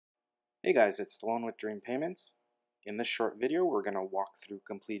Hey guys, it's Stallone with Dream Payments. In this short video, we're going to walk through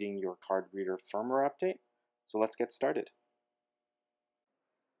completing your card reader firmware update. So let's get started.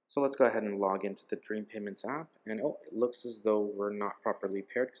 So let's go ahead and log into the Dream Payments app. And it looks as though we're not properly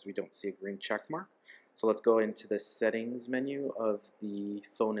paired because we don't see a green check mark. So let's go into the settings menu of the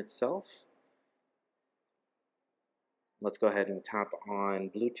phone itself. Let's go ahead and tap on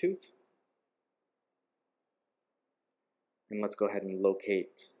Bluetooth. And let's go ahead and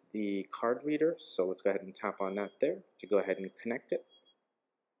locate the card reader. So let's go ahead and tap on that there to go ahead and connect it.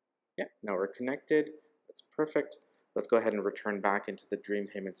 Yeah, now we're connected. That's perfect. Let's go ahead and return back into the Dream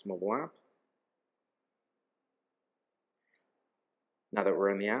Payments mobile app. Now that we're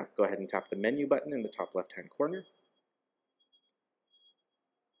in the app, go ahead and tap the menu button in the top left-hand corner.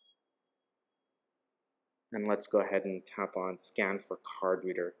 And let's go ahead and tap on Scan for Card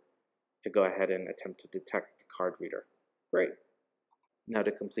Reader to go ahead and attempt to detect the card reader. Great. Now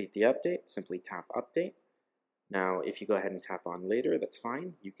to complete the update, simply tap Update. Now if you go ahead and tap on Later, that's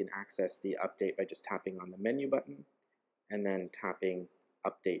fine. You can access the update by just tapping on the menu button and then tapping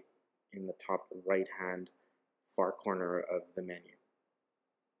Update in the top right-hand far corner of the menu.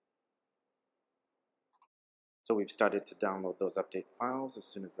 So we've started to download those update files. As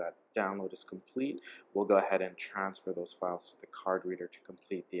soon as that download is complete, we'll go ahead and transfer those files to the card reader to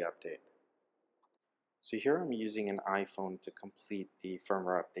complete the update. So here I'm using an iPhone to complete the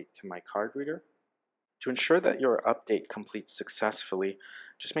firmware update to my card reader. To ensure that your update completes successfully,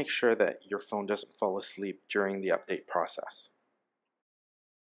 just make sure that your phone doesn't fall asleep during the update process.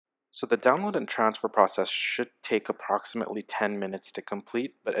 So the download and transfer process should take approximately 10 minutes to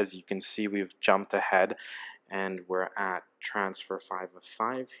complete, but as you can see, we've jumped ahead and we're at transfer 5 of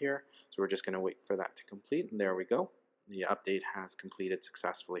 5 here. So we're just going to wait for that to complete, and there we go. The update has completed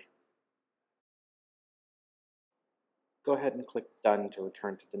successfully. Go ahead and click Done to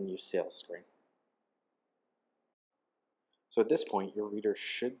return to the new sales screen. So at this point, your reader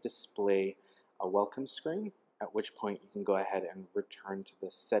should display a welcome screen, at which point you can go ahead and return to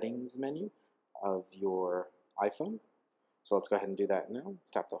the settings menu of your iPhone. So let's go ahead and do that now. Let's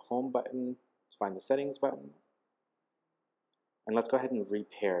tap the home button, let's find the settings button, and let's go ahead and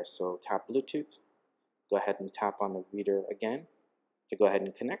repair. So tap Bluetooth, go ahead and tap on the reader again to go ahead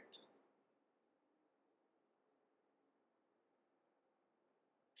and connect.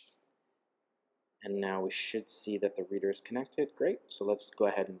 And now we should see that the reader is connected. Great, so let's go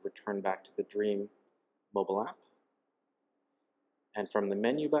ahead and return back to the Dream mobile app. And from the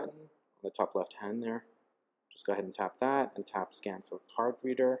menu button on the top left hand there, just go ahead and tap that and tap Scan for Card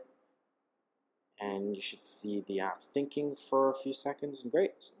Reader. And you should see the app thinking for a few seconds, and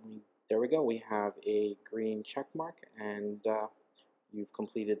great. So there we go, we have a green check mark, and you've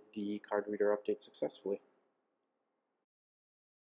completed the card reader update successfully.